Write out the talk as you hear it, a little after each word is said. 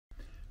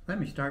Let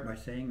me start by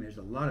saying there's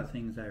a lot of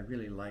things I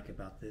really like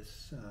about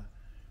this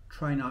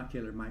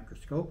trinocular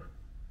microscope.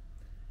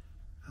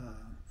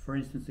 For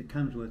instance, it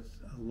comes with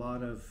a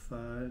lot of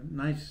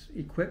nice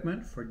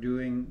equipment for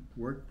doing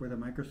work with a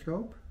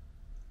microscope.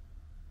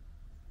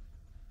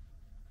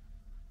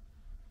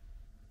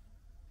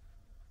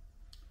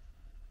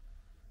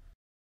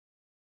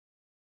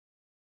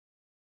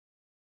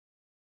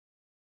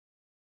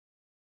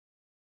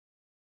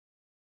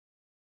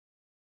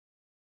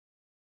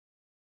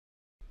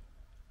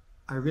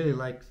 I really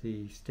like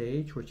the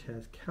stage, which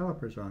has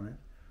calipers on it,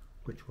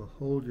 which will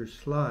hold your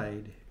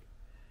slide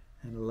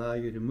and allow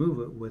you to move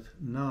it with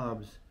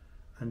knobs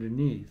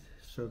underneath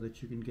so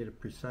that you can get a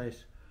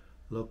precise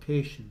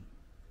location.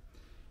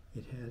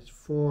 It has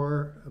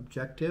 4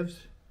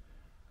 objectives,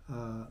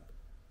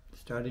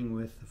 starting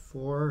with the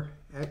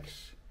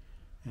 4x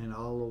and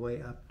all the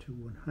way up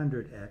to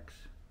 100x.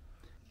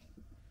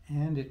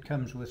 And it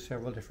comes with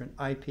several different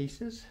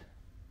eyepieces,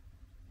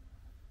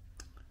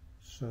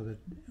 so that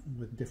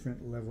with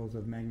different levels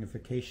of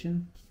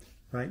magnification.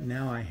 Right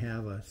now I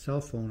have a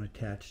cell phone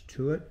attached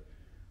to it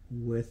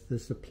with the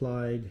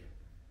supplied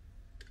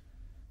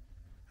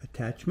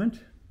attachment,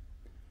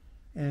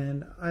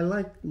 and I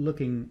like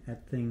looking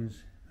at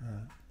things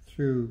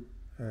through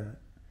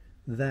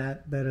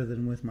that better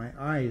than with my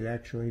eyes,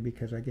 actually,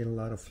 because I get a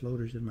lot of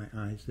floaters in my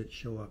eyes that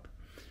show up.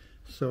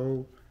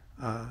 So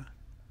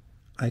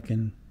I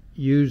can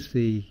use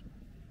the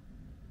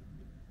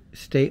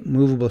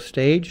movable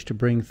stage to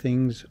bring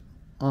things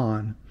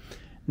on.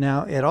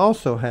 Now it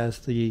also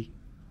has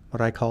what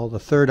I call the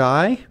third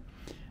eye,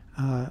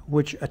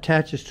 which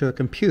attaches to a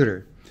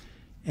computer.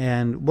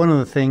 And one of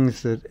the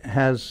things that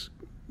has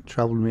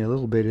troubled me a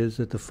little bit is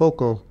that the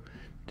focal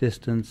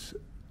distance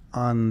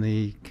on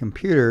the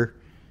computer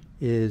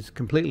is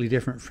completely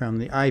different from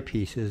the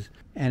eyepieces,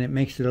 and it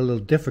makes it a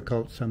little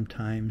difficult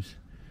sometimes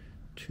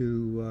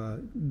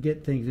to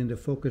get things into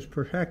focus,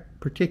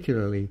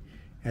 particularly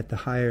at the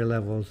higher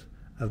levels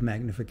of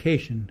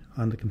magnification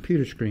on the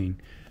computer screen.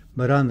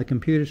 But on the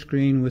computer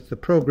screen with the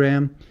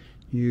program,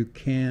 you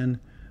can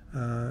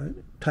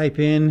type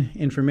in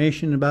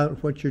information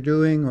about what you're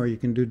doing, or you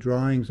can do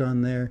drawings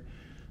on there.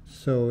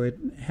 So it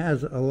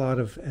has a lot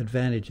of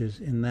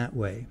advantages in that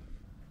way.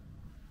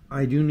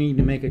 I do need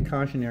to make a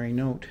cautionary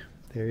note.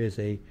 There is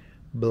a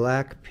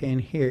black pin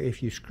here.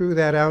 If you screw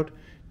that out,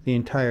 the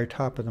entire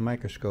top of the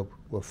microscope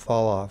will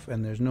fall off,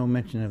 and there's no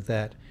mention of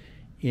that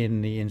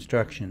in the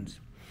instructions.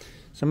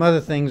 Some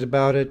other things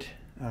about it,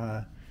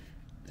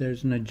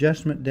 there's an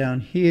adjustment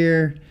down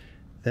here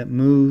that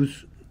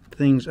moves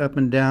things up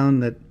and down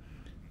that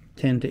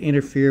tend to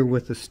interfere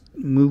with the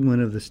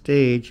movement of the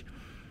stage,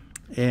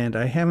 and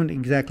I haven't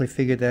exactly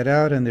figured that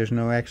out, and there's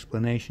no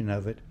explanation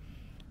of it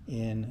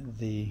in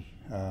the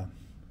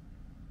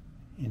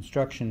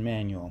instruction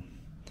manual.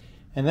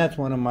 And that's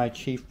one of my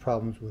chief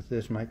problems with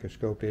this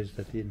microscope, is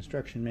that the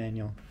instruction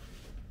manual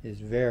is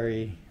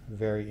very,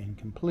 very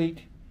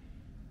incomplete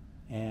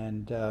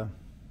and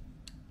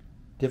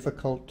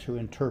difficult to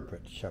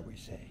interpret, shall we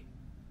say.